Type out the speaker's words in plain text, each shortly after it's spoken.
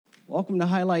Welcome to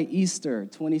Highlight Easter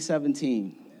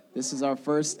 2017. This is our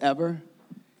first ever,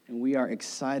 and we are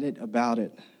excited about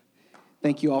it.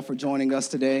 Thank you all for joining us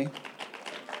today.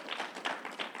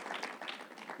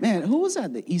 Man, who was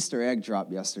at the Easter egg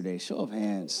drop yesterday? Show of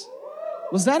hands.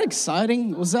 Was that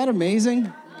exciting? Was that amazing?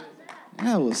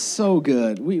 That was so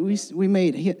good. We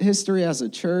made history as a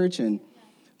church, and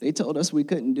they told us we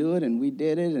couldn't do it, and we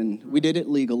did it, and we did it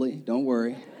legally. Don't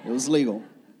worry. It was legal.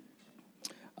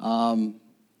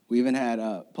 We even had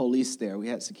police there. We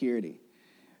had security.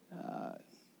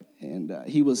 And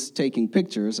he was taking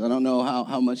pictures. I don't know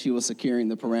how much he was securing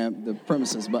the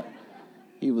premises, but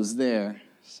he was there.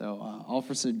 So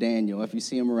Officer Daniel, if you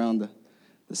see him around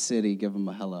the city, give him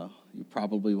a hello. You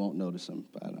probably won't notice him.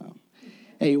 But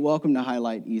hey, welcome to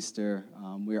Highlight Easter.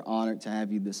 We're honored to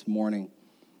have you this morning.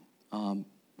 We're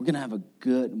going to have a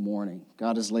good morning.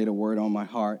 God has laid a word on my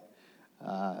heart.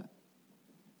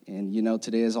 And you know,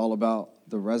 today is all about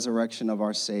the resurrection of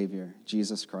our Savior,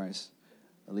 Jesus Christ,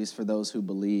 at least for those who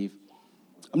believe.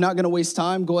 I'm not going to waste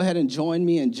time. Go ahead and join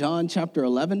me in John chapter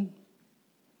 11.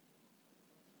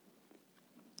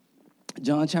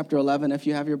 John chapter 11, if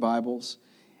you have your Bibles.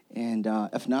 And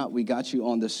if not, we got you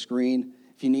on the screen.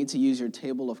 If you need to use your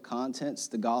table of contents,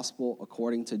 the gospel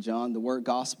according to John. The word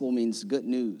gospel means good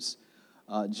news.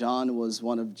 John was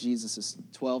one of Jesus'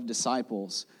 12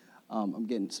 disciples. I'm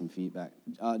getting some feedback.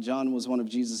 John was one of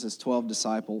Jesus' 12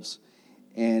 disciples,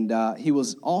 and he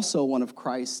was also one of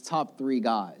Christ's top 3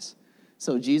 guys.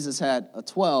 So Jesus had a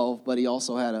 12, but he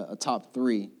also had a top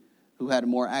 3 who had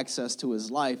more access to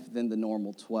his life than the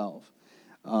normal 12.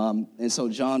 And so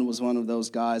John was one of those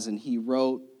guys, and he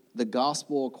wrote the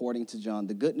gospel according to John,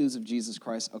 the good news of Jesus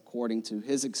Christ according to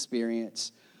his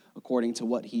experience, according to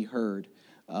what he heard.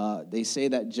 They say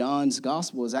that John's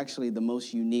gospel is actually the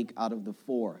most unique out of the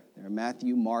 4. There are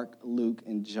Matthew, Mark, Luke,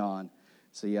 and John.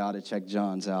 So you ought to check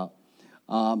John's out.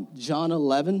 John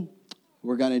 11,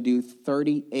 we're going to do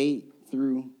 38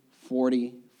 through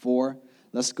 44.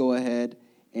 Let's go ahead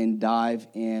and dive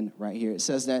in right here. It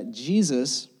says that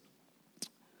Jesus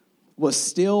was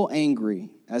still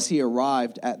angry as he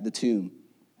arrived at the tomb.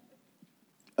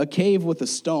 A cave with a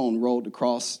stone rolled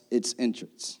across its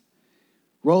entrance.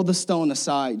 Roll the stone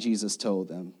aside, Jesus told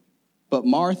them. But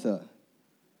Martha,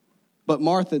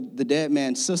 the dead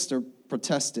man's sister,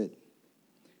 protested.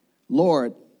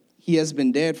 Lord, he has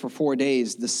been dead for 4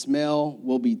 days. The smell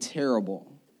will be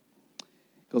terrible.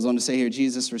 Goes on to say here,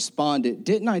 Jesus responded,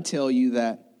 didn't I tell you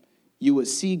that you would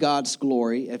see God's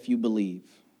glory if you believe?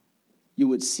 You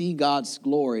would see God's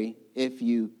glory if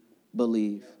you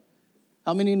believe.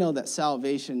 How many know that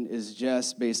salvation is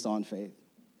just based on faith?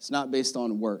 It's not based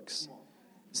on works.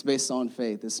 It's based on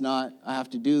faith. It's not, I have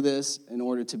to do this in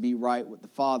order to be right with the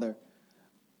Father.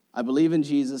 I believe in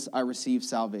Jesus, I receive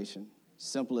salvation.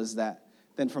 Simple as that.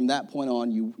 Then from that point on,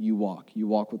 you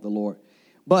walk with the Lord.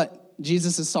 But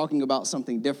Jesus is talking about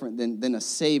something different than a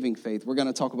saving faith. We're going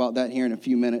to talk about that here in a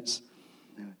few minutes.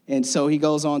 And so he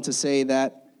goes on to say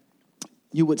that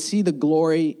you would see the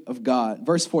glory of God.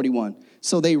 Verse 41,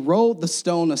 so they rolled the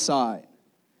stone aside.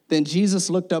 Then Jesus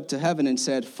looked up to heaven and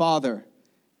said, Father,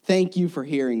 thank you for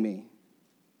hearing me.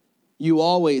 You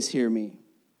always hear me.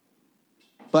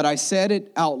 But I said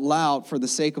it out loud for the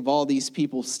sake of all these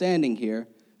people standing here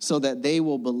so that they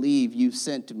will believe you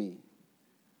sent me.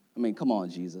 I mean, come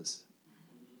on, Jesus.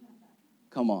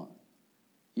 Come on.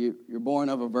 You're born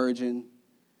of a virgin.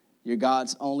 You're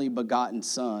God's only begotten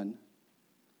son.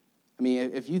 I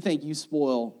mean, if you think you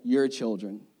spoil your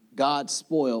children, God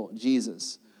spoiled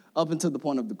Jesus up until the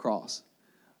point of the cross.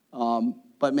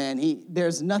 But man,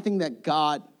 there's nothing that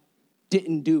God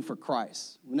didn't do for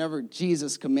Christ. Whenever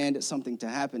Jesus commanded something to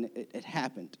happen, it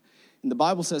happened. And the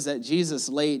Bible says that Jesus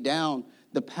laid down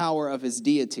the power of his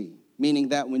deity, meaning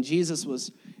that when Jesus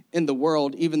was in the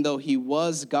world, even though he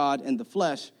was God in the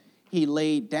flesh, he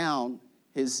laid down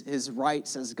his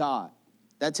rights as God.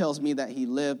 That tells me that he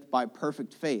lived by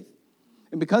perfect faith.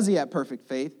 And because he had perfect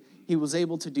faith, he was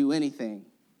able to do anything.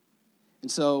 And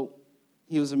so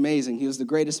he was amazing. He was the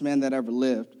greatest man that ever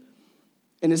lived.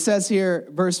 And it says here,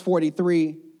 verse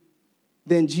 43,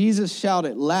 then Jesus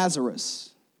shouted,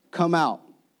 Lazarus, come out.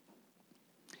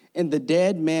 And the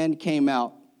dead man came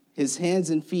out, his hands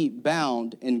and feet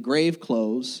bound in grave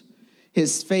clothes,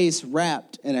 his face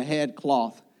wrapped in a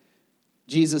headcloth.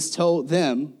 Jesus told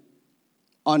them,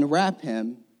 unwrap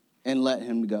him and let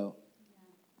him go.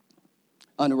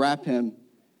 Unwrap him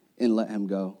and let him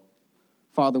go.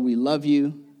 Father, we love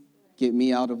you. Get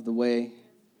me out of the way.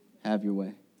 Have your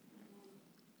way.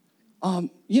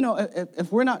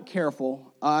 If we're not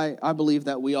careful, I believe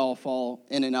that we all fall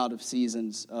in and out of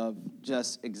seasons of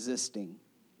just existing,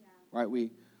 right?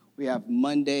 We We have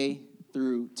Monday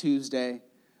through Tuesday,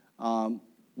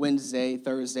 Wednesday,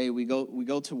 Thursday. We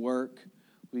go to work,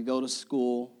 we go to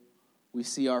school, we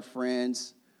see our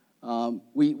friends.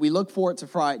 We look forward to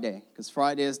Friday, because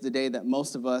Friday is the day that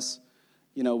most of us,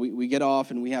 we get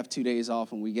off and we have 2 days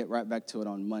off and we get right back to it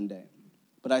on Monday.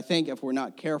 But I think if we're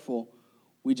not careful,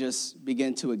 we just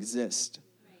begin to exist.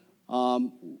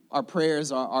 Our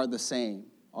prayers are the same.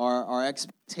 Our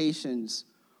expectations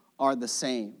are the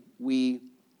same.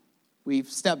 We've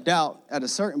stepped out at a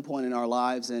certain point in our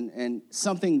lives and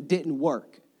something didn't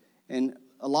work. And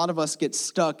a lot of us get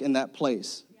stuck in that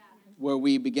place where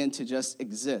we begin to just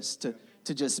exist,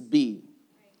 to just be.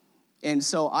 And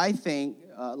so I think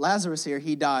Lazarus here,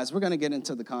 he dies. We're going to get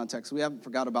into the context. We haven't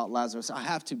forgot about Lazarus. I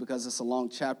have to, because it's a long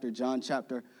chapter. John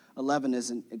chapter 11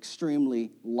 is an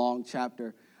extremely long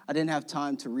chapter. I didn't have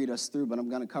time to read us through, but I'm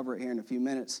going to cover it here in a few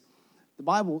minutes. The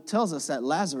Bible tells us that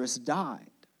Lazarus died.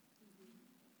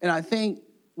 And I think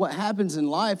what happens in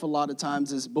life a lot of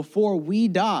times is before we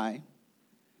die,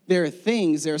 there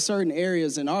are certain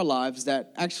areas in our lives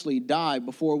that actually die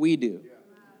before we do.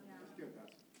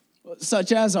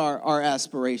 Such as our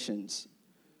aspirations.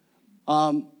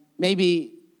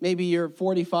 Maybe you're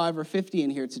 45 or 50 in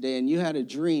here today and you had a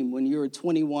dream when you were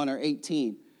 21 or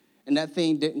 18 and that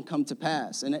thing didn't come to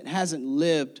pass and it hasn't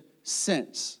lived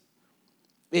since.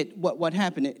 What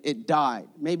happened? It died.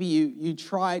 Maybe you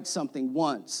tried something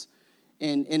once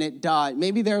and it died.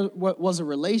 Maybe there was a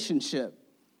relationship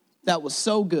that was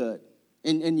so good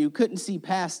and you couldn't see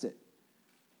past it,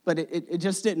 but it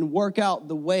just didn't work out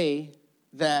the way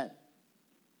that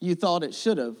you thought it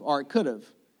should have or it could have,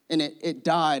 and it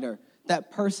died, or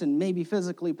that person maybe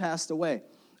physically passed away.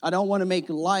 I don't want to make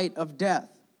light of death.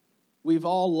 We've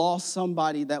all lost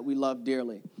somebody that we love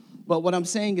dearly. But what I'm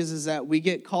saying is that we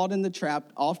get caught in the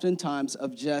trap oftentimes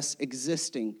of just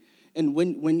existing. And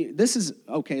when this is,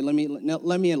 okay, let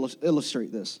me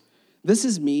illustrate this. This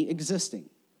is me existing.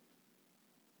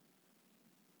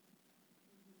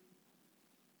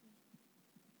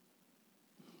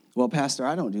 Well, Pastor,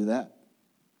 I don't do that.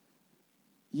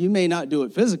 You may not do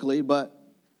it physically, but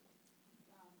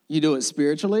you do it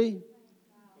spiritually.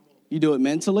 You do it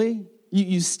mentally.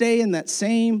 You stay in that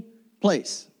same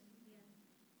place.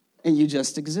 And you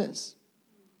just exist.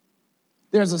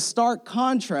 There's a stark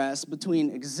contrast between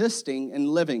existing and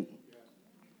living.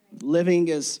 Living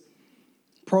is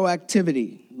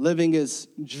proactivity. Living is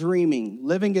dreaming.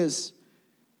 Living is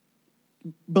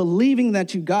believing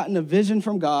that you've gotten a vision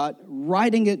from God,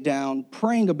 writing it down,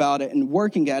 praying about it, and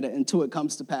working at it until it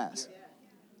comes to pass. Yeah.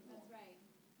 That's right.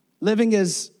 Living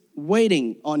is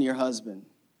waiting on your husband,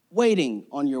 waiting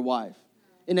on your wife.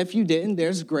 And if you didn't,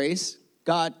 there's grace.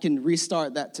 God can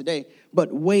restart that today.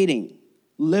 But waiting,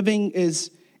 living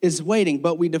is waiting.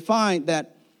 But we define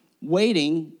that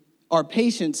waiting or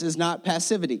patience is not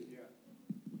passivity. Yeah.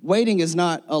 Waiting is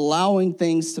not allowing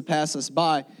things to pass us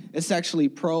by. It's actually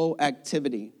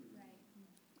proactivity. Right.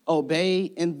 Obey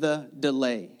in the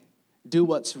delay. Do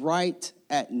what's right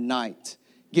at night.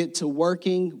 Get to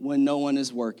working when no one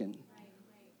is working.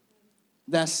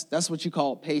 Right. That's what you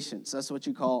call patience. That's what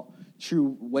you call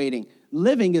true waiting.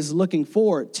 Living is looking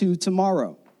forward to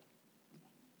tomorrow.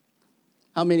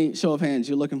 How many, show of hands,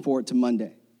 you're looking forward to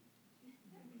Monday?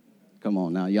 Come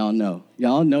on now, y'all know.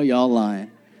 Y'all know y'all lying.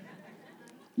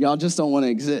 Y'all just don't want to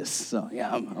exist. So,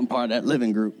 yeah, I'm part of that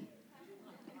living group.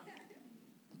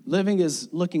 Living is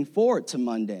looking forward to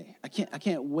Monday. I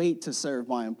can't wait to serve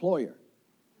my employer.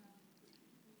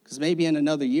 Because maybe in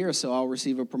another year or so, I'll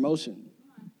receive a promotion.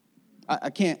 I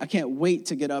can't wait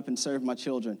to get up and serve my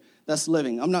children. That's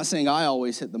living. I'm not saying I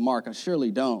always hit the mark. I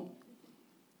surely don't.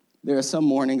 There are some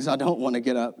mornings I don't want to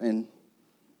get up and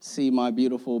see my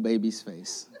beautiful baby's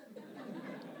face.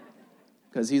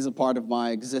 Because he's a part of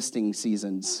my existing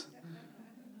seasons.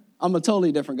 I'm a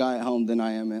totally different guy at home than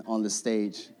I am on the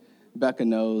stage. Becca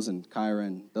knows, and Kyra,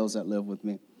 and those that live with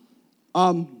me.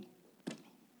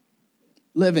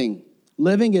 Living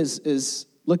is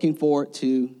looking forward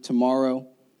to tomorrow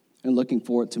and looking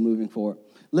forward to moving forward.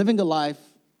 Living a life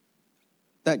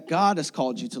that God has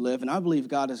called you to live, and I believe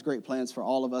God has great plans for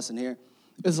all of us in here,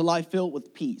 is a life filled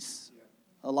with peace,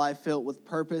 a life filled with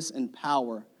purpose and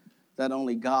power that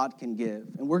only God can give.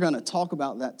 And we're going to talk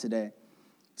about that today.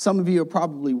 Some of you are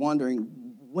probably wondering,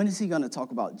 when is he going to talk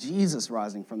about Jesus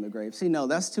rising from the grave? See, no,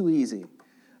 that's too easy.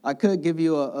 I could give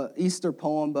you an Easter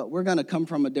poem, but we're going to come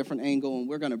from a different angle, and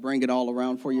we're going to bring it all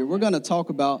around for you. We're going to talk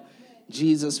about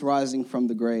Jesus rising from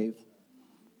the grave.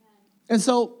 And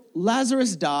so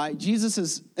Lazarus died. Jesus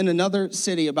is in another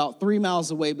city about 3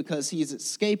 miles away because he's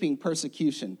escaping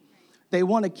persecution. They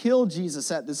want to kill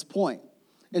Jesus at this point.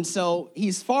 And so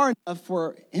he's far enough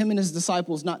for him and his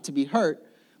disciples not to be hurt,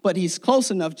 but he's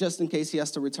close enough just in case he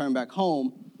has to return back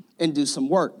home and do some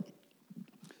work.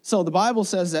 So the Bible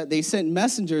says that they sent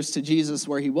messengers to Jesus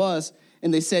where he was,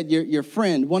 and they said, your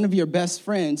friend, one of your best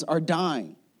friends, are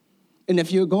dying. And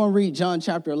if you go and read John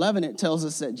chapter 11, it tells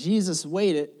us that Jesus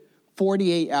waited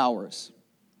 48 hours.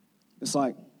 It's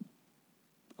like,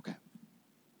 okay.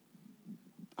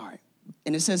 All right.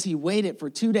 And it says he waited for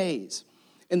 2 days.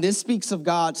 And this speaks of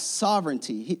God's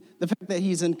sovereignty, the fact that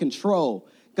he's in control.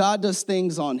 God does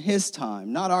things on his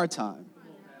time, not our time.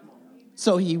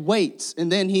 So he waits,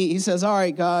 and then he says, all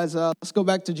right, guys, let's go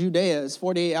back to Judea. It's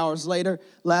 48 hours later.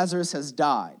 Lazarus has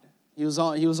died. He was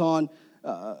on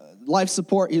life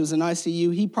support. He was in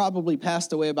ICU. He probably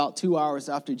passed away about 2 hours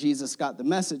after Jesus got the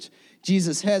message.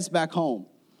 Jesus heads back home,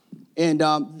 and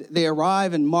they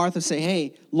arrive, and Martha say,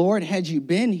 hey, Lord, had you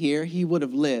been here, he would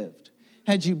have lived.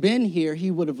 Had you been here, he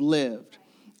would have lived.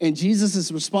 And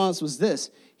Jesus' response was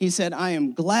this. He said, I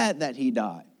am glad that he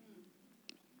died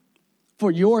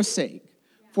for your sake.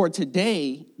 For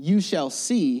today you shall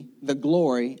see the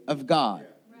glory of God.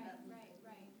 Right.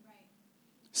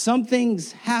 Some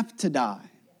things have to die.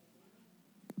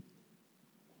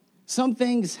 Some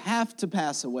things have to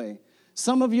pass away.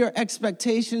 Some of your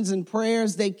expectations and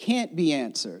prayers, they can't be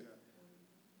answered.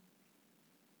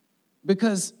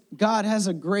 Because God has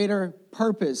a greater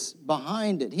purpose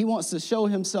behind it. He wants to show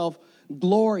himself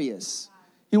glorious.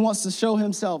 He wants to show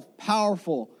himself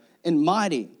powerful and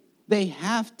mighty. They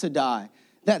have to die.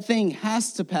 That thing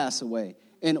has to pass away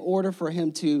in order for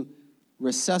him to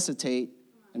resuscitate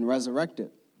and resurrect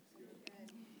it.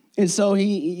 And so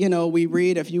we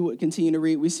read, if you continue to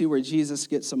read, we see where Jesus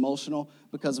gets emotional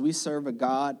because we serve a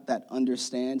God that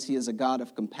understands. He is a God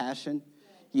of compassion.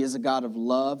 He is a God of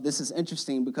love. This is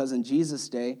interesting because in Jesus'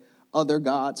 day, other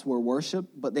gods were worshiped,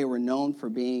 but they were known for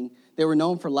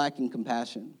lacking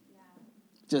compassion.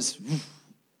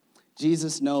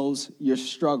 Jesus knows your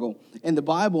struggle. In the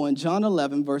Bible, in John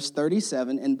 11, verse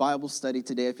 37, in Bible study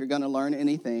today, if you're going to learn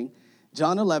anything,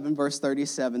 John 11, verse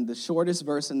 37, the shortest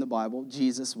verse in the Bible,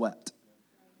 Jesus wept.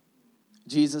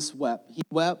 Jesus wept. He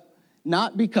wept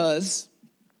not because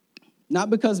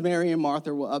Mary and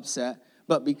Martha were upset,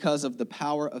 but because of the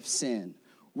power of sin.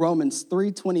 Romans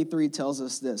 3:23 tells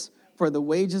us this, for the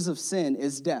wages of sin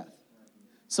is death.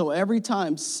 So every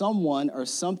time someone or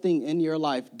something in your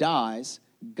life dies,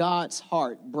 God's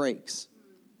heart breaks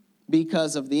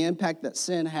because of the impact that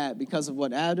sin had, because of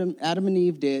what Adam and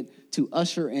Eve did to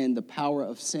usher in the power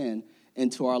of sin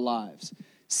into our lives.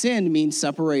 Sin means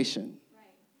separation. Right.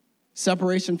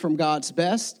 Separation from God's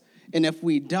best. And if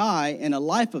we die in a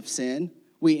life of sin,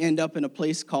 we end up in a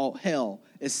place called hell.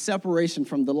 It's separation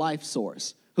from the life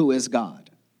source, who is God.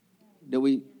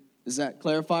 Is that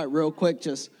clarified real quick?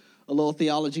 Just a little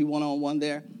theology one-on-one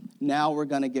there. Now we're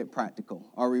going to get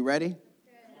practical. Are we ready?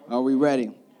 Are we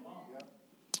ready?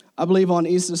 I believe on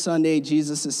Easter Sunday,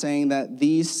 Jesus is saying that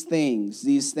these things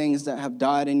that have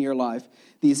died in your life,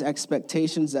 these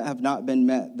expectations that have not been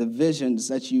met, the visions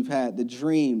that you've had, the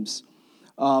dreams,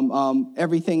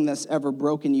 everything that's ever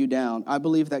broken you down, I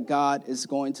believe that God is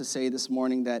going to say this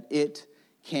morning that it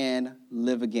can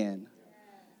live again.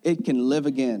 It can live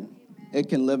again. It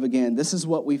can live again. This is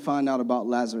what we find out about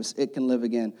Lazarus. It can live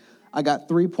again. I got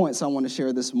 3 points I want to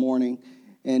share this morning.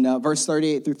 And verse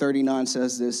 38 through 39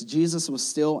 says this, Jesus was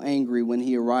still angry when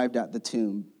he arrived at the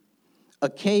tomb. A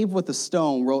cave with a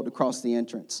stone rolled across the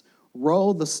entrance.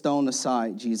 Roll the stone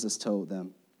aside, Jesus told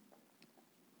them.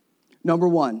 Number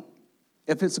one,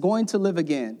 if it's going to live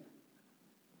again,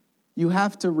 you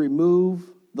have to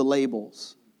remove the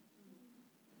labels.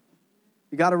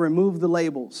 You got to remove the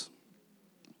labels.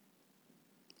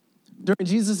 During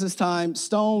Jesus' time,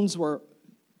 stones were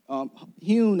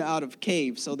hewn out of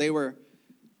caves, so they were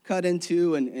cut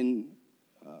into and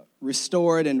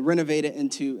restored and renovated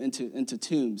into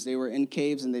tombs. They were in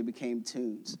caves and they became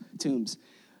tombs.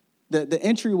 The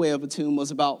entryway of a tomb was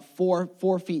about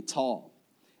 4 feet tall.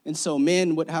 And so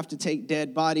men would have to take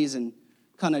dead bodies and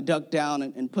kind of duck down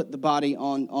and put the body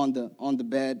on the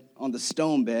bed, on the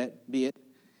stone bed, be it.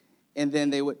 And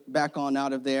then they would back on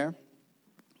out of there.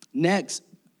 Next,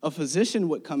 a physician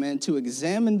would come in to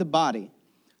examine the body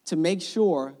to make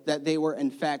sure that they were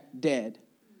in fact dead.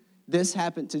 This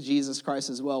happened to Jesus Christ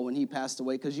as well when he passed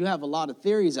away, because you have a lot of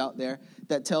theories out there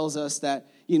that tells us that,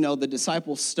 the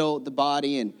disciples stole the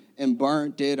body and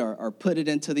burnt it or put it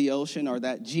into the ocean, or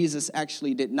that Jesus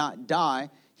actually did not die.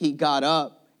 He got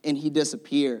up and he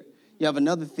disappeared. You have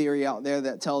another theory out there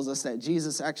that tells us that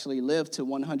Jesus actually lived to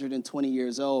 120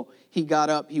 years old. He got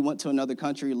up, he went to another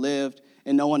country, lived,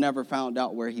 and no one ever found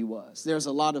out where he was. There's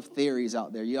a lot of theories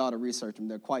out there. You ought to research them.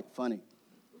 They're quite funny.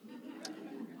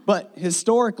 But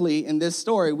historically, in this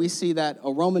story, we see that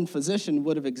a Roman physician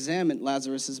would have examined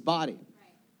Lazarus' body.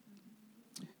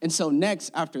 And so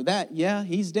next, after that, yeah,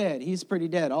 he's dead. He's pretty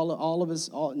dead.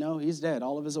 He's dead.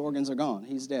 All of his organs are gone.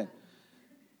 He's dead.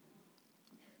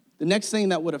 The next thing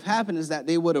that would have happened is that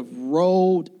they would have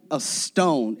rolled a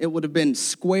stone. It would have been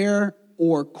square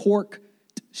or cork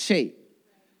shape,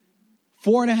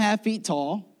 4.5 feet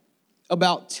tall,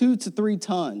 about 2 to 3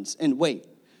 tons in weight.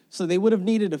 So they would have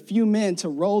needed a few men to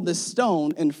roll this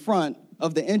stone in front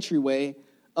of the entryway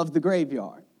of the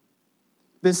graveyard.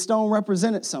 This stone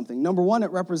represented something. Number one,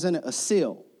 it represented a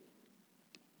seal.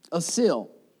 A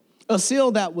seal. A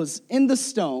seal that was in the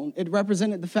stone. It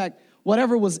represented the fact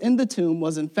whatever was in the tomb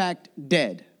was in fact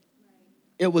dead.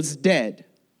 It was dead.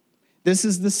 This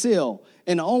is the seal.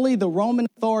 And only the Roman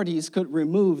authorities could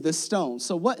remove this stone.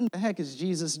 So what in the heck is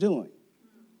Jesus doing?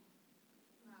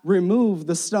 Remove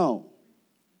the stone.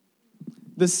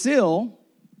 The seal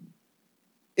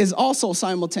is also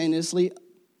simultaneously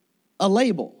a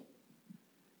label.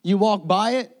 You walk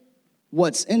by it,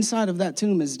 what's inside of that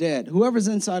tomb is dead. Whoever's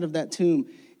inside of that tomb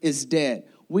is dead.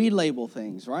 We label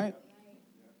things, right?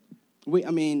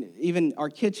 Even our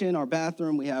kitchen, our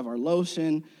bathroom, we have our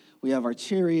lotion, we have our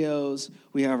Cheerios,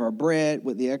 we have our bread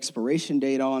with the expiration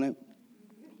date on it.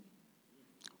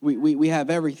 We have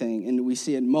everything, and we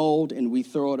see it mold, and we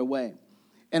throw it away.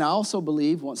 And I also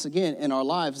believe, once again, in our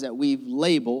lives that we've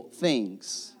labeled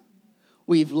things.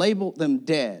 We've labeled them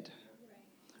dead.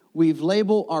 We've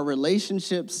labeled our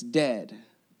relationships dead,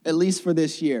 at least for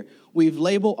this year. We've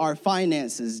labeled our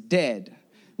finances dead,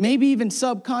 maybe even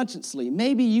subconsciously.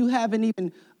 Maybe you haven't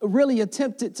even really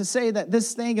attempted to say that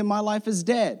this thing in my life is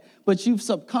dead, but you've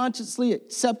subconsciously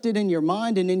accepted in your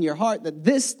mind and in your heart that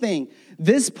this thing,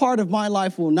 this part of my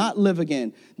life will not live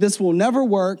again. This will never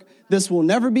work. This will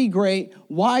never be great.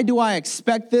 Why do I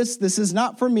expect this? This is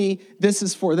not for me. This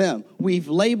is for them. We've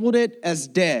labeled it as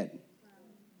dead.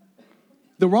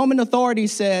 The Roman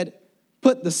authorities said,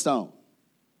 put the stone.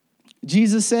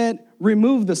 Jesus said,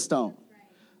 remove the stone.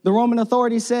 The Roman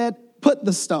authorities said, put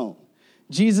the stone.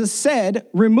 Jesus said,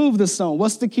 remove the stone.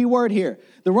 What's the key word here?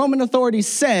 The Roman authorities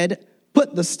said,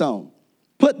 put the stone,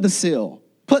 put the seal,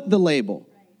 put the label.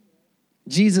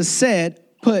 Jesus said,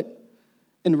 put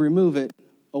and remove it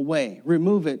away.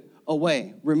 Remove it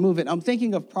away. Remove it. I'm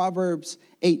thinking of Proverbs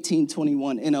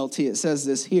 18:21 NLT. It says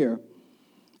this here.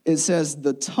 It says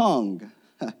the tongue.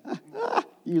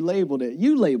 You labeled it.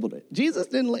 You labeled it. Jesus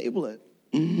didn't label it.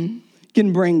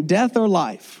 Can bring death or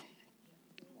life.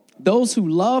 Those who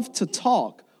love to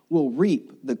talk will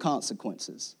reap the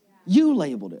consequences. You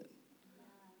labeled it.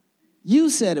 You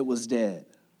said it was dead.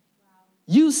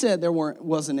 You said there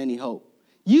wasn't any hope.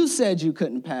 You said you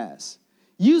couldn't pass.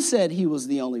 You said he was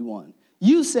the only one.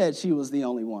 You said she was the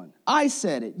only one. I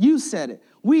said it. You said it.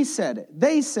 We said it.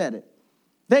 They said it.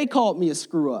 They called me a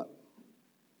screw up.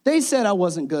 They said I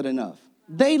wasn't good enough.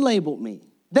 They labeled me.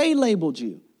 They labeled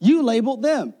you. You labeled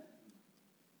them.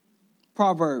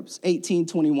 Proverbs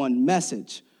 18:21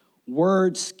 message.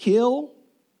 Words kill.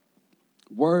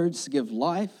 Words give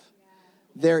life.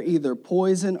 They're either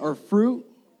poison or fruit.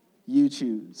 You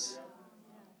choose.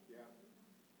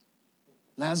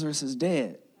 Lazarus is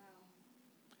dead.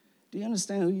 Do you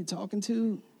understand who you're talking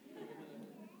to?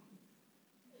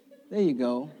 There you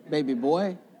go, baby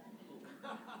boy.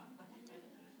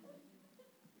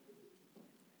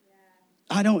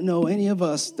 I don't know any of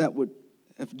us that would,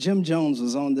 if Jim Jones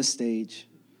was on this stage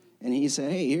and he said,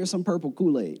 hey, here's some purple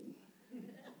Kool-Aid.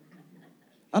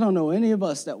 I don't know any of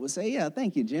us that would say, yeah,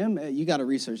 thank you, Jim. You got to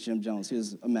research Jim Jones. He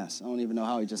was a mess. I don't even know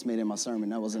how he just made it in my sermon.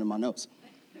 That wasn't in my notes.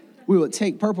 We would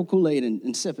take purple Kool-Aid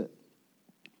and sip it.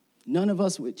 None of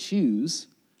us would choose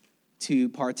to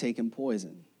partake in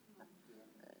poison.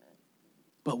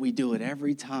 But we do it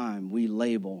every time we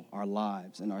label our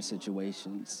lives and our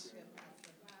situations.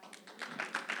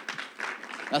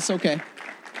 That's okay.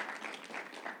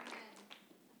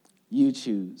 You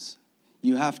choose.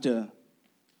 You have to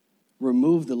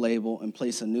remove the label and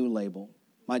place a new label.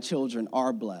 My children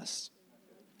are blessed.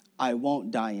 I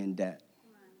won't die in debt.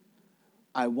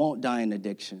 I won't die in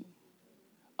addiction.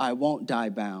 I won't die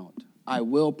bound. I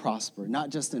will prosper, not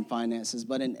just in finances,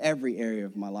 but in every area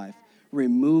of my life.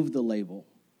 Remove the label.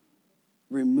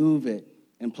 Remove it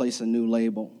and place a new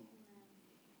label.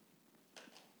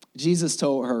 Jesus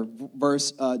told her,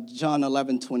 John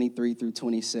 11:23 through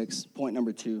 26, point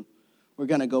number 2. We're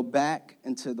going to go back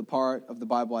into the part of the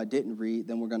Bible I didn't read,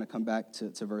 then we're going to come back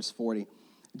to verse 40.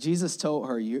 Jesus told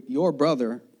her, your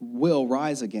brother will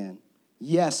rise again.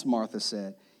 Yes, Martha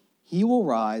said, he will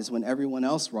rise when everyone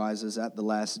else rises at the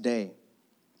last day.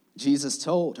 Jesus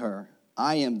told her,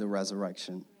 I am the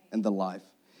resurrection and the life.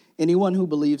 Anyone who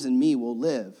believes in me will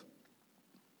live,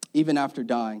 even after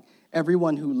dying.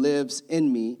 Everyone who lives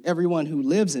in me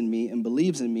and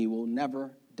believes in me will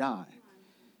never die.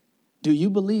 Do you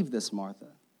believe this,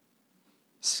 Martha?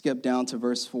 Skip down to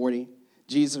verse 40.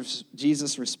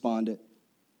 Jesus responded,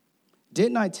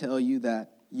 didn't I tell you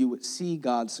that you would see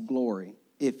God's glory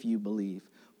if you believe?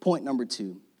 Point number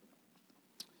 2.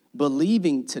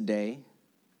 Believing today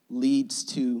leads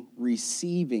to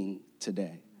receiving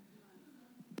today.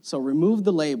 So remove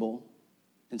the label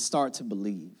and start to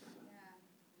believe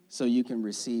so you can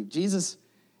receive. Jesus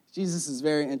is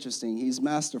very interesting. He's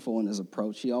masterful in his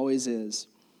approach. He always is.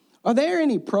 Are there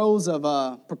any pros of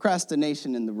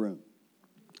procrastination in the room?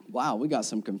 Wow, we got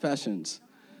some confessions.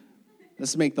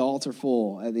 Let's make the altar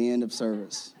full at the end of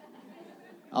service.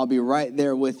 I'll be right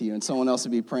there with you, and someone else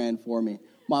will be praying for me.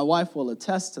 My wife will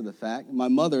attest to the fact. My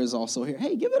mother is also here.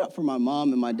 Hey, give it up for my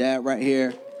mom and my dad right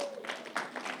here.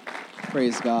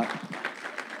 Praise God.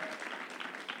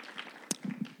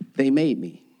 They made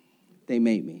me.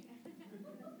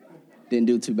 Didn't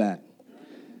do too bad.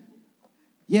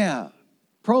 Yeah,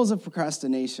 pros of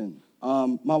procrastination.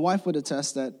 My wife would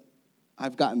attest that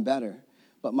I've gotten better.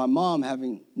 But my mom,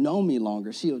 having known me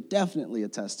longer, she'll definitely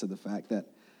attest to the fact that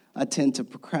I tend to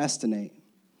procrastinate.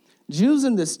 Jews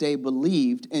in this day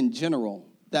believed in general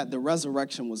that the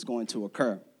resurrection was going to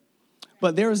occur.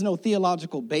 But there is no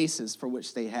theological basis for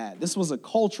which they had. This was a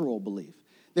cultural belief.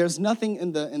 There's nothing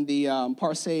in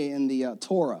the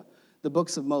Torah, the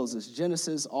books of Moses,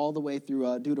 Genesis all the way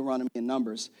through Deuteronomy and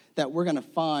Numbers, that we're going to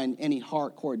find any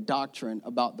hardcore doctrine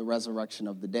about the resurrection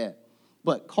of the dead.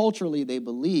 But culturally, they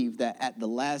believe that at the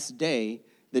last day,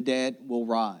 the dead will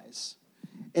rise.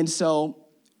 And so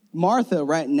Martha,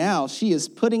 right now, she is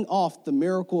putting off the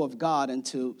miracle of God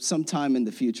into sometime in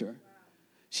the future.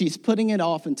 She's putting it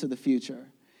off into the future.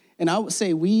 And I would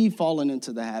say we've fallen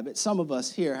into the habit, some of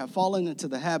us here have fallen into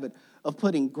the habit of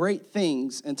putting great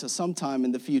things into sometime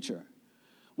in the future.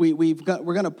 We're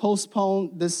going to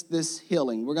postpone this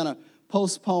healing. We're going to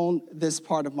postpone this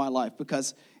part of my life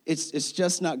because it's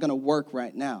just not going to work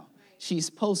right now.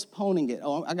 She's postponing it.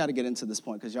 Oh, I got to get into this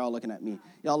point because y'all looking at me.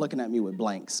 Y'all looking at me with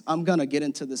blanks. I'm going to get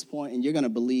into this point, and you're going to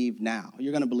believe now.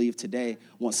 You're going to believe today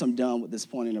once I'm done with this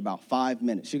point in about 5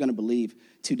 minutes. You're going to believe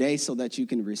today so that you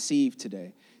can receive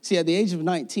today. See, at the age of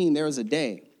 19, there was a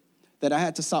day that I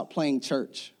had to stop playing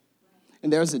church.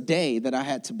 And there was a day that I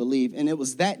had to believe. And it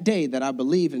was that day that I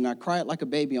believed, and I cried like a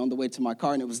baby on the way to my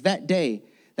car. And it was that day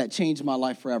that changed my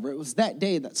life forever. It was that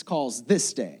day that's called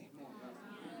this day.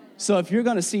 So if you're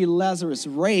going to see Lazarus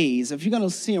rise, if you're going to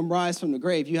see him rise from the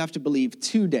grave, you have to believe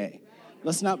today.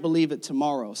 Let's not believe it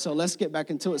tomorrow. So let's get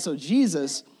back into it. So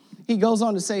Jesus, he goes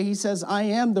on to say, he says, I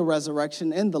am the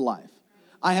resurrection and the life.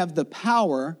 I have the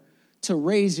power to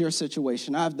raise your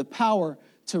situation. I have the power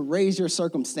to raise your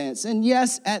circumstance. And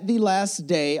yes, at the last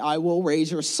day, I will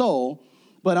raise your soul,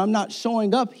 but I'm not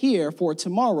showing up here for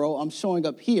tomorrow. I'm showing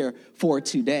up here for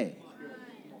today.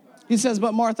 He says,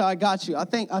 but Martha, I got you. I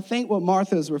think what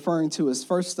Martha is referring to is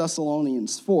 1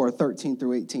 Thessalonians 4, 13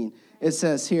 through 18. It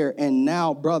says here, and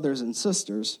now, brothers and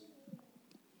sisters,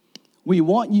 we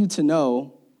want you to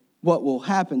know what will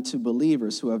happen to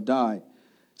believers who have died,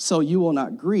 so you will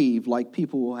not grieve like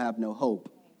people who have no hope.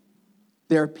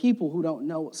 There are people who don't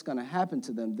know what's going to happen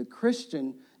to them. The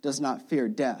Christian does not fear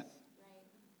death.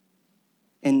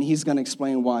 And he's going to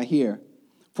explain why here.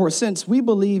 For since we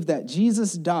believe that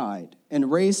Jesus died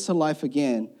and raised to life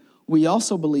again, we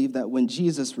also believe that when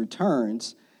Jesus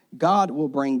returns, God will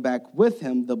bring back with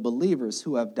him the believers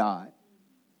who have died.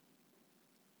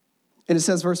 And it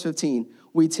says, verse 15,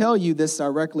 we tell you this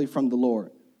directly from the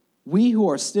Lord. We who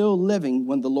are still living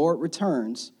when the Lord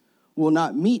returns will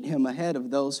not meet him ahead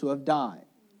of those who have died.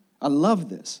 I love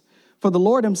this. For the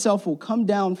Lord himself will come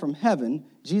down from heaven.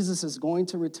 Jesus is going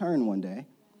to return one day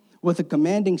with a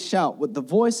commanding shout, with the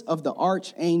voice of the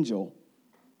archangel,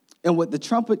 and with the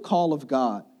trumpet call of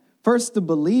God. First, the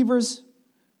believers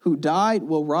who died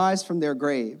will rise from their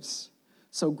graves.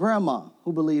 So grandma,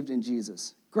 who believed in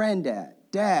Jesus, granddad,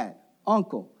 dad,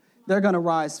 uncle, they're going to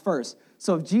rise first.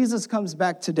 So if Jesus comes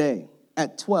back today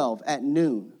at 12, at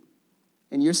noon,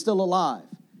 and you're still alive,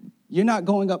 you're not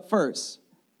going up first.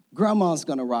 Grandma's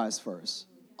going to rise first.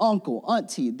 Uncle,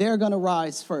 auntie, they're going to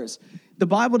rise first. The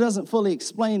Bible doesn't fully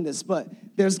explain this, but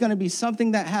there's going to be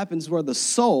something that happens where the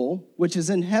soul, which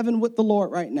is in heaven with the Lord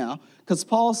right now, because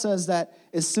Paul says that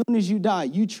as soon as you die,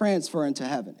 you transfer into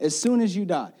heaven. As soon as you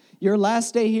die. Your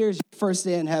last day here is your first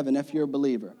day in heaven if you're a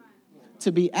believer.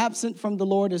 To be absent from the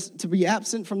Lord is to be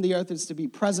absent from the earth is to be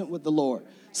present with the Lord.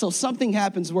 So something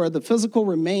happens where the physical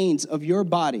remains of your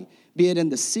body, be it in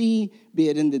the sea, be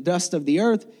it in the dust of the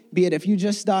earth, be it if you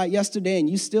just died yesterday and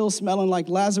you still smelling like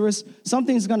Lazarus,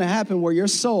 something's going to happen where your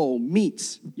soul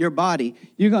meets your body.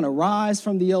 You're going to rise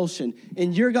from the ocean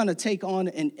and you're going to take on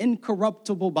an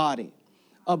incorruptible body,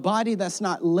 a body that's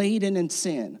not laden in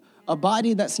sin, a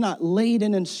body that's not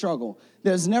laden in struggle.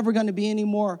 There's never going to be any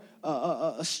more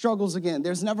struggles again.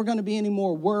 There's never going to be any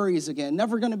more worries again.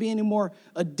 Never going to be any more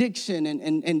addiction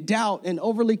and doubt and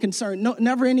overly concern. No,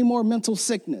 never any more mental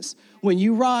sickness. When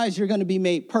you rise, you're going to be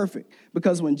made perfect.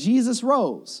 Because when Jesus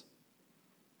rose,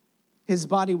 his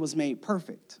body was made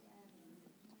perfect.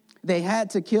 They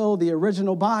had to kill the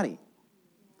original body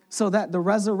so that the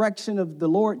resurrection of the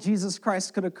Lord Jesus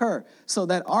Christ could occur, so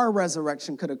that our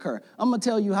resurrection could occur. I'm going to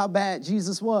tell you how bad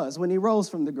Jesus was when he rose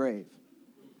from the grave.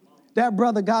 That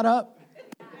brother got up.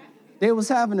 They was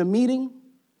having a meeting.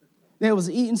 They was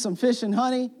eating some fish and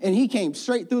honey, and he came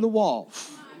straight through the wall.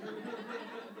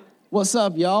 What's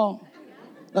up, y'all?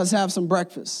 Let's have some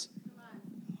breakfast.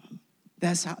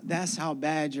 That's how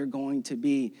bad you're going to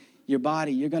be. Your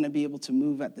body, you're going to be able to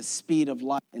move at the speed of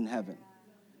light in heaven.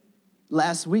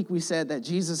 Last week, we said that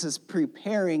Jesus is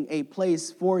preparing a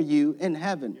place for you in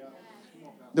heaven.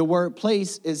 The word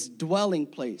place is dwelling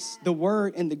place. The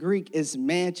word in the Greek is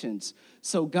mansions.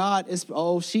 So God is,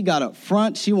 she got up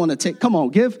front. She want to take, come on,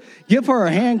 give her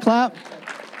a hand clap.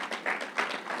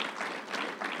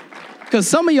 Because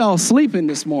some of y'all sleeping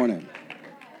this morning.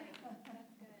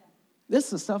 This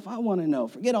is the stuff I want to know.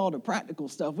 Forget all the practical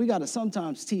stuff. We got to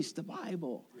sometimes teach the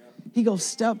Bible. He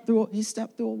stepped through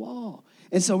a wall.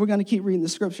 And so we're going to keep reading the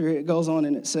scripture here. It goes on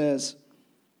and it says,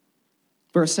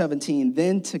 verse 17,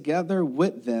 then together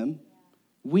with them,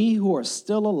 we who are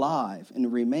still alive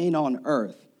and remain on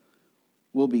earth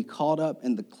will be caught up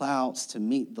in the clouds to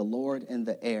meet the Lord in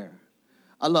the air.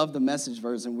 I love the Message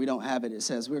version. We don't have it. It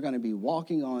says we're going to be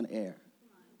walking on air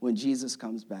when Jesus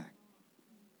comes back.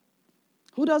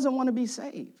 Who doesn't want to be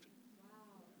saved?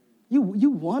 You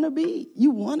want to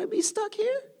be stuck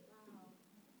here?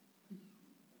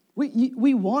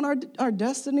 We want our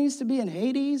destinies to be in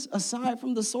Hades, aside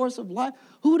from the source of life.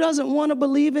 Who doesn't want to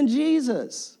believe in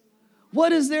Jesus?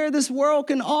 What is there this world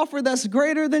can offer that's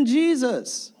greater than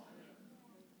Jesus?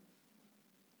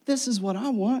 This is what I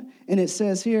want. And it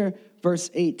says here,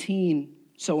 verse 18,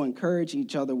 so encourage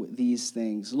each other with these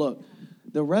things. Look,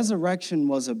 the resurrection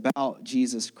was about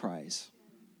Jesus Christ,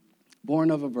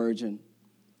 born of a virgin,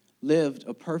 lived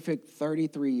a perfect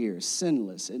 33 years,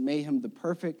 sinless. It made him the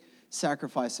perfect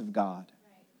sacrifice of God.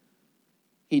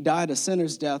 He died a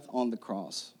sinner's death on the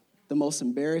cross, the most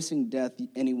embarrassing death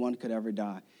anyone could ever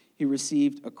die. He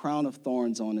received a crown of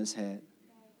thorns on his head,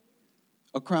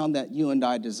 a crown that you and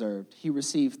I deserved. He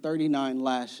received 39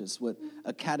 lashes with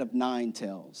a cat of 9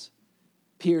 tails,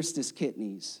 pierced his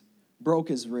kidneys, broke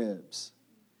his ribs.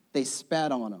 They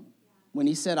spat on him. When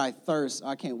he said, I thirst,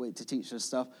 I can't wait to teach this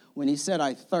stuff. When he said,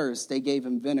 I thirst, they gave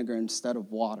him vinegar instead of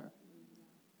water.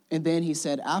 And then he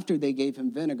said, after they gave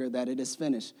him vinegar, that it is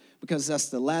finished. Because that's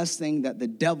the last thing that the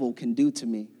devil can do to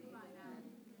me,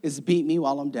 is beat me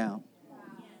while I'm down.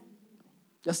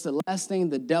 That's the last thing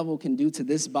the devil can do to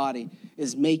this body,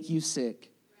 is make you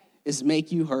sick, is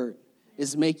make you hurt,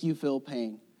 is make you feel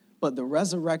pain. But the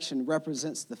resurrection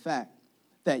represents the fact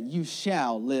that you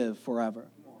shall live forever.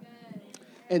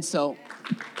 And so,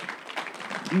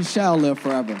 you shall live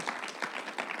forever.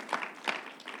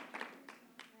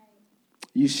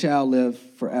 You shall live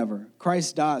forever.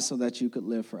 Christ died so that you could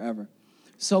live forever.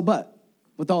 So, but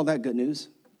with all that good news,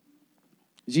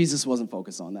 Jesus wasn't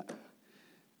focused on that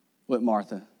with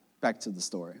Martha. Back to the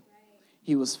story.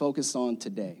 He was focused on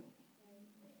today.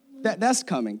 That's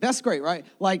coming. That's great, right?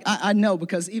 Like, I know,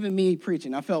 because even me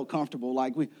preaching, I felt comfortable.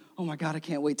 Like, oh my God, I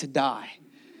can't wait to die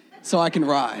so I can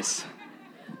rise.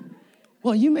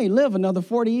 Well, you may live another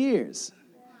 40 years.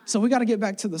 So we got to get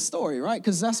back to the story, right?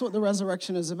 Because that's what the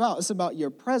resurrection is about. It's about your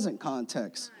present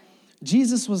context.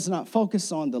 Jesus was not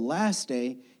focused on the last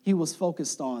day. He was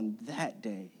focused on that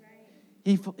day.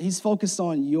 He's focused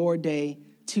on your day,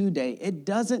 today. It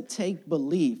doesn't take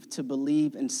belief to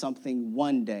believe in something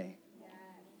one day.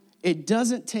 It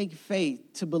doesn't take faith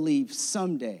to believe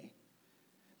someday.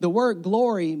 The word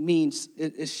glory means,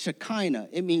 it's Shekinah.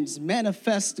 It means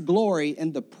manifest glory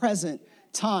in the present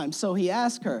time. So he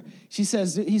asked her, he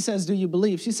says, do you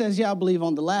believe? She says, yeah, I believe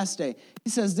on the last day. He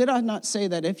says, did I not say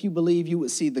that if you believe, you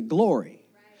would see the glory?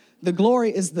 The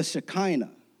glory is the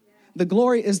Shekinah. The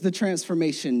glory is the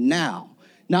transformation now,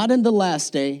 not in the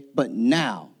last day, but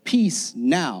now. Peace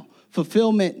now,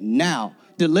 fulfillment now,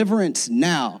 deliverance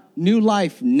now, new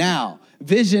life now,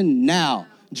 Vision now.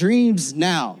 Dreams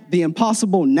now. The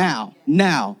impossible now.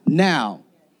 Now. Now.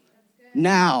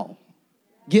 Now.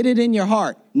 Get it in your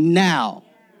heart. Now.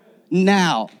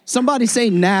 Now. Somebody say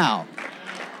now.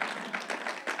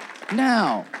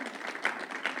 Now.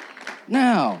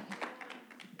 Now.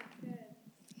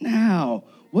 Now.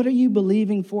 What are you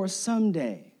believing for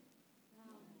someday?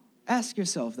 Ask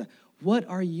yourself that. What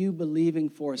are you believing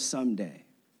for someday?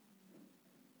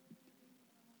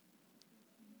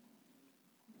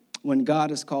 When God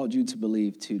has called you to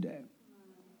believe today.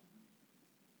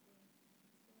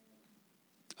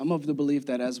 I'm of the belief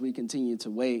that as we continue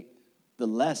to wait, the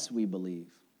less we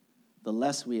believe, the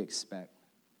less we expect,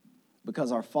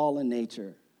 because our fallen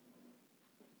nature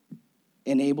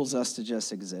enables us to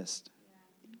just exist.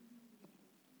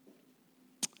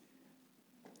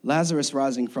 Lazarus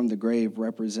rising from the grave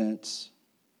represents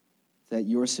that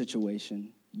your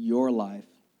situation, your life,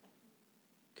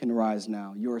 can rise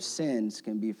now. Your sins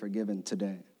can be forgiven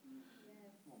today.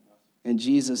 And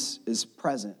Jesus is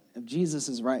present. If Jesus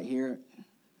is right here,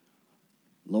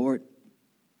 Lord,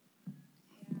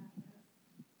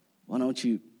 why don't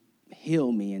you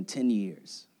heal me in 10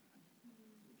 years?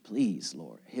 Please,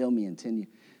 Lord, heal me in 10 years.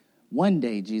 One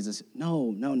day, Jesus,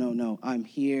 no, I'm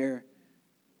here.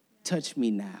 Touch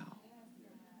me now.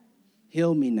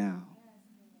 Heal me now.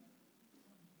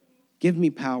 Give me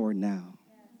power now.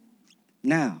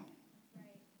 Now.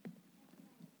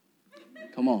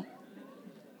 Come on.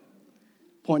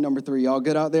 Point number 3. Y'all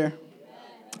good out there?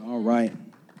 All right.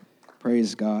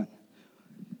 Praise God.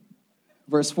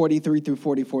 Verse 43 through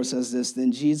 44 says this.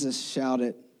 Then Jesus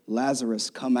shouted, Lazarus,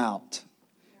 come out.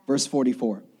 Verse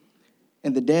 44.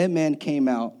 And the dead man came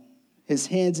out, his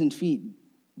hands and feet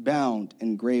bound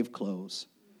in grave clothes,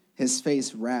 his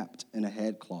face wrapped in a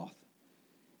headcloth.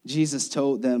 Jesus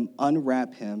told them,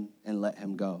 unwrap him and let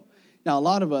him go. Now, a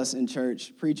lot of us in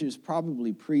church, preachers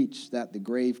probably preach that the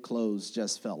grave clothes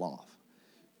just fell off.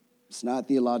 It's not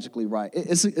theologically right.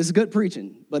 It's good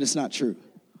preaching, but it's not true.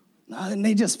 And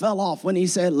they just fell off when he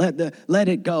said, let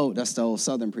it go. That's the old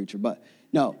Southern preacher. But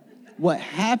no, what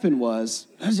happened was,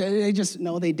 they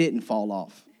didn't fall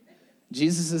off.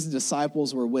 Jesus'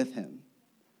 disciples were with him.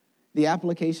 The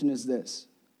application is this.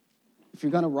 If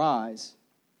you're going to rise,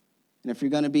 and if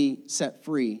you're going to be set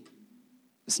free,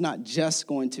 it's not just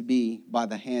going to be by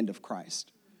the hand of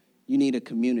Christ. You need a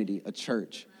community, a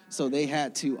church. So they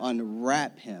had to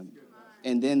unwrap him,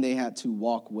 and then they had to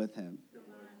walk with him.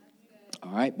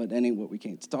 All right, but that ain't what we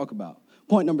came to talk about.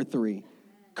 Point number 3,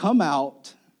 come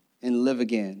out and live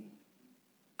again.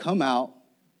 Come out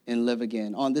and live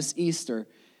again. On this Easter,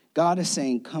 God is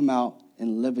saying, come out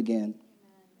and live again.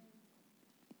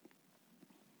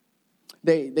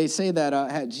 They say that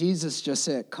had Jesus just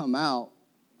said, come out,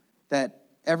 that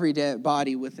every dead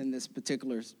body within this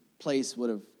particular place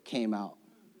would have came out.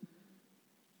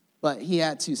 But he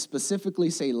had to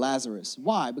specifically say Lazarus.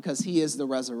 Why? Because he is the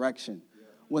resurrection.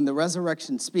 When the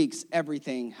resurrection speaks,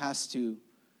 everything has to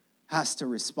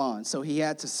respond. So he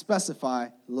had to specify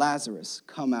Lazarus,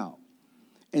 come out.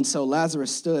 And so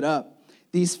Lazarus stood up.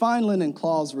 These fine linen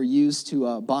cloths were used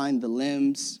to bind the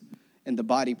limbs and the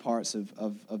body parts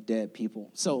of dead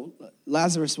people. So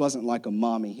Lazarus wasn't like a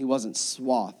mummy. He wasn't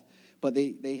swathed. But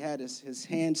they had his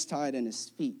hands tied and his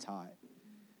feet tied.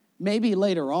 Maybe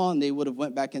later on they would have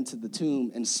went back into the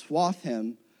tomb and swathed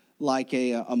him like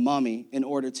a mummy in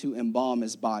order to embalm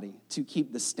his body, to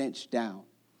keep the stench down.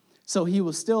 So he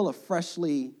was still a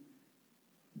freshly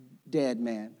dead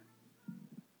man.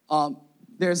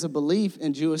 There's a belief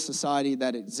in Jewish society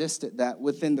that existed that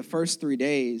within the first 3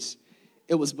 days,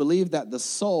 it was believed that the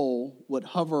soul would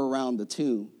hover around the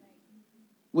tomb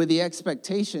with the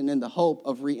expectation and the hope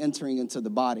of re-entering into the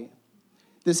body.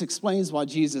 This explains why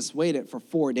Jesus waited for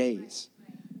 4 days,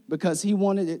 because he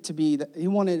wanted it to be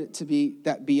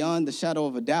that beyond the shadow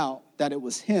of a doubt that it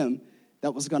was him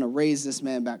that was going to raise this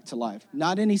man back to life.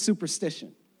 Not any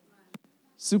superstition.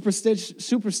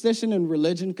 Superstition and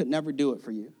religion could never do it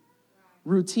for you.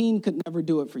 Routine could never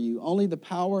do it for you. Only the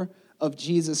power of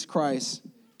Jesus Christ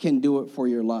can do it for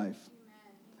your life.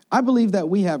 I believe that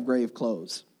we have grave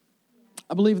clothes.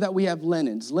 I believe that we have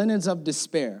linens of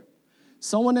despair.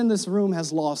 Someone in this room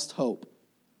has lost hope.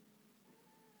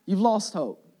 You've lost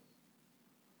hope.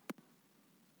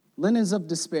 Linens of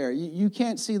despair. You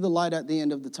can't see the light at the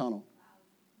end of the tunnel.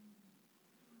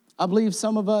 I believe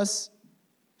some of us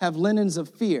have linens of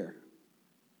fear.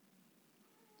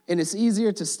 And it's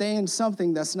easier to stay in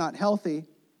something that's not healthy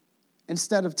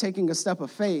instead of taking a step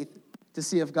of faith to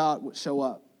see if God would show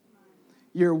up.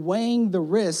 You're weighing the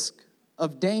risk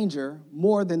of danger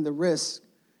more than the risk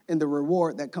and the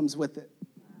reward that comes with it.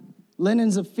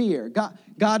 linens of fear.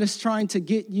 God is trying to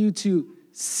get you to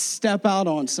step out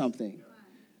on something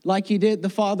like he did the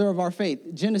father of our faith.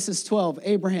 Genesis 12,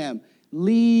 Abraham,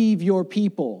 leave your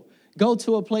people. Go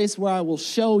to a place where I will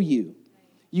show you.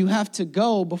 You have to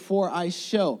go before I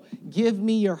show. Give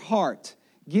me your heart.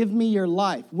 Give me your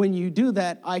life. When you do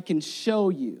that, I can show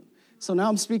you. So now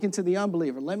I'm speaking to the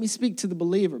unbeliever. Let me speak to the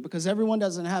believer because everyone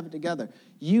doesn't have it together.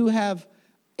 You have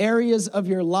areas of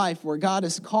your life where God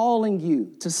is calling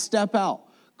you to step out,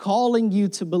 calling you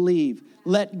to believe.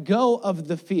 Let go of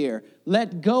the fear.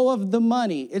 Let go of the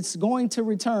money. It's going to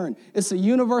return. It's a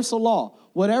universal law.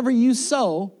 Whatever you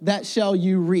sow, that shall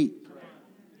you reap.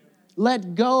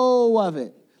 Let go of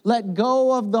it. Let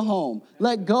go of the home.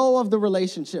 Let go of the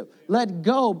relationship. Let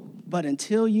go. But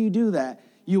until you do that,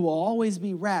 you will always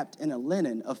be wrapped in a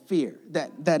linen of fear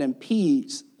that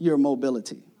impedes your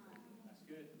mobility.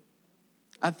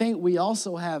 I think we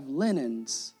also have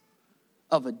linens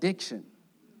of addiction.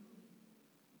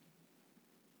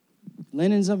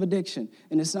 Linens of addiction.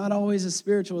 And it's not always as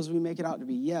spiritual as we make it out to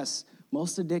be. Yes,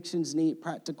 most addictions need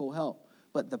practical help.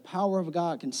 But the power of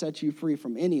God can set you free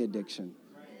from any addiction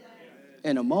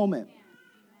in a moment.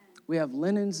 We have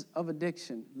linens of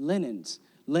addiction. Linens.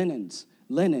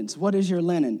 What is your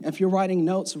linen? If you're writing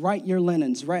notes, write your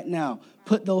linens right now.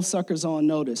 Put those suckers on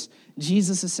notice.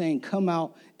 Jesus is saying, come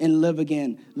out and live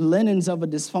again. Linens of a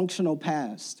dysfunctional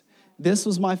past. This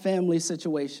was my family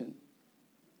situation.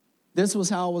 This was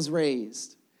how I was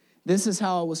raised. This is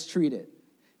how I was treated.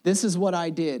 This is what I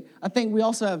did. I think we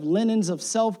also have linens of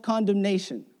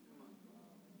self-condemnation.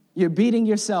 You're beating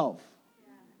yourself.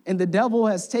 And the devil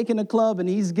has taken a club and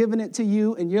he's given it to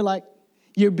you and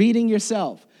you're beating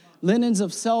yourself. Linens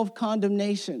of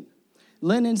self-condemnation.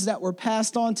 Linens that were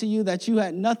passed on to you that you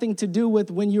had nothing to do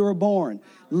with when you were born.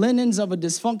 Linens of a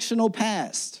dysfunctional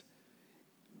past.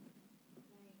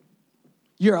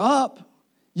 You're up,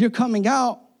 you're coming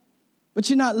out, but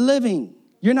you're not living.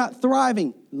 You're not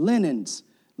thriving. Linens.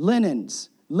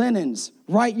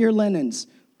 Write your linens.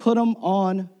 Put them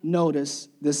on notice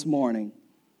this morning.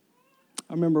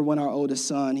 I remember when our oldest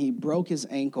son, he broke his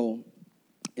ankle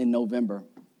in November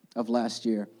of last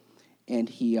year. And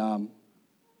he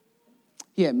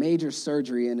had major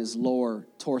surgery in his lower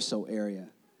torso area.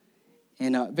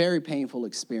 And a very painful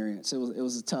experience. It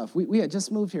was tough. We had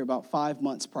just moved here about 5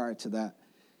 months prior to that.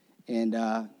 And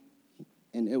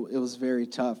it was very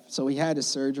tough. So he had his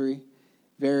surgery,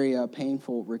 very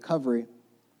painful recovery.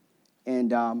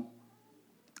 And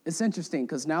it's interesting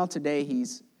because now today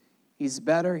he's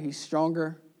better, he's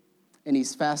stronger, and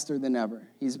he's faster than ever.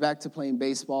 He's back to playing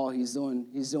baseball. He's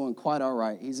doing quite all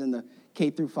right. He's in the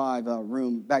K-5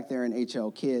 room back there in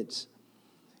HL Kids.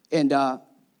 And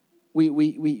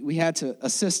we had to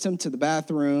assist him to the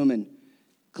bathroom and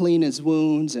clean his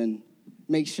wounds and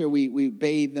make sure we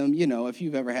bathe them. You know, if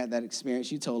you've ever had that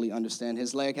experience, you totally understand.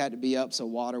 His leg had to be up so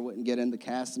water wouldn't get in the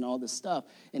cast and all this stuff.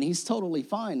 And he's totally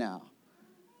fine now.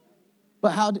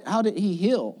 But how did he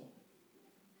heal?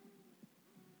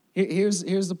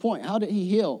 Here's the point. How did he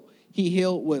heal? He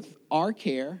healed with our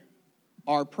care,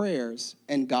 our prayers,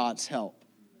 and God's help.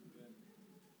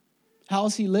 How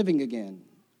is he living again?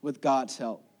 With God's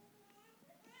help.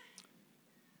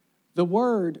 The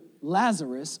word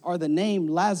Lazarus, or the name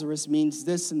Lazarus, means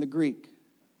this in the Greek.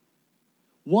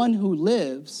 One who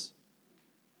lives.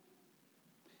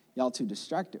 Y'all too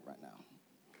distracted right now.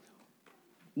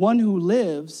 One who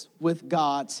lives with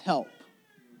God's help.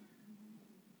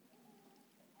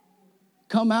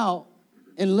 Come out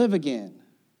and live again.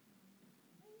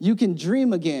 You can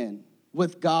dream again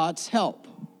with God's help.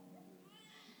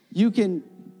 You can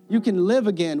live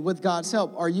again with God's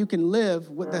help, or you can live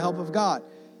with the help of God.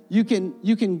 You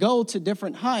can go to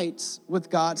different heights with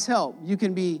God's help. You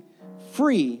can be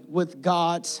free with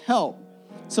God's help.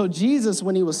 So Jesus,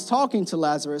 when he was talking to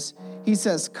Lazarus, he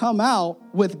says, come out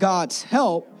with God's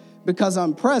help because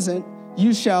I'm present.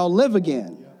 You shall live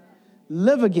again.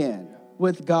 Live again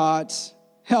with God's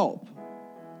help.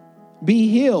 Be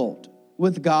healed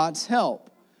with God's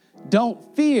help.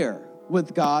 Don't fear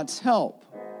with God's help.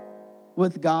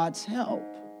 With God's help.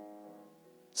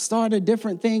 Start a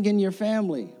different thing in your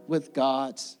family with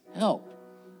God's help.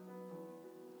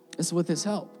 It's with his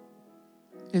help.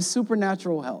 His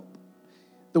supernatural help.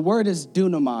 The word is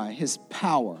dunamai, his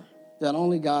power that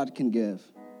only God can give.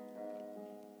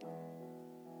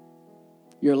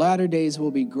 Your latter days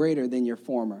will be greater than your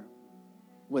former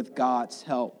with God's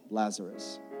help,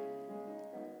 Lazarus.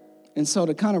 And so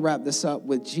to kind of wrap this up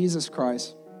with Jesus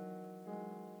Christ,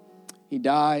 he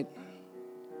died.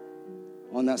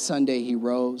 On that Sunday, he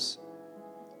rose.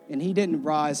 And he didn't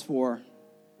rise for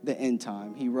the end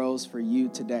time. He rose for you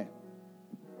today.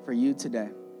 For you today.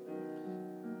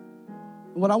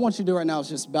 What I want you to do right now is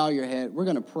just bow your head. We're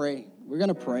going to pray. We're going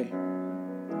to pray.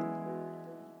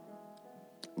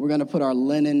 We're going to put our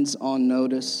linens on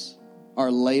notice, our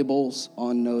labels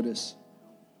on notice.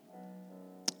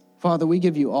 Father, we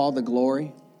give you all the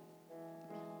glory.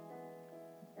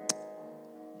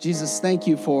 Jesus, thank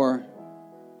you for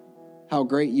how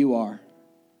great you are.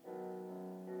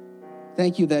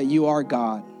 Thank you that you are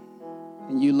God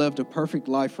and you lived a perfect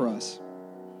life for us.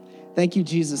 Thank you,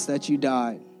 Jesus, that you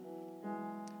died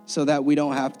so that we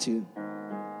don't have to.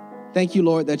 Thank you,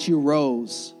 Lord, that you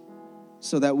rose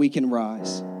so that we can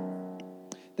rise.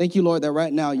 Thank you, Lord, that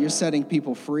right now you're setting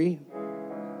people free.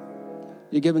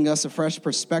 You're giving us a fresh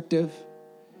perspective,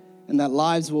 and that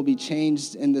lives will be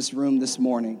changed in this room this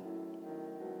morning.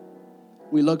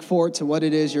 We look forward to what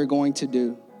it is you're going to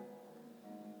do.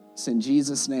 It's in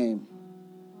Jesus' name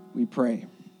we pray.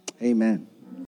 Amen.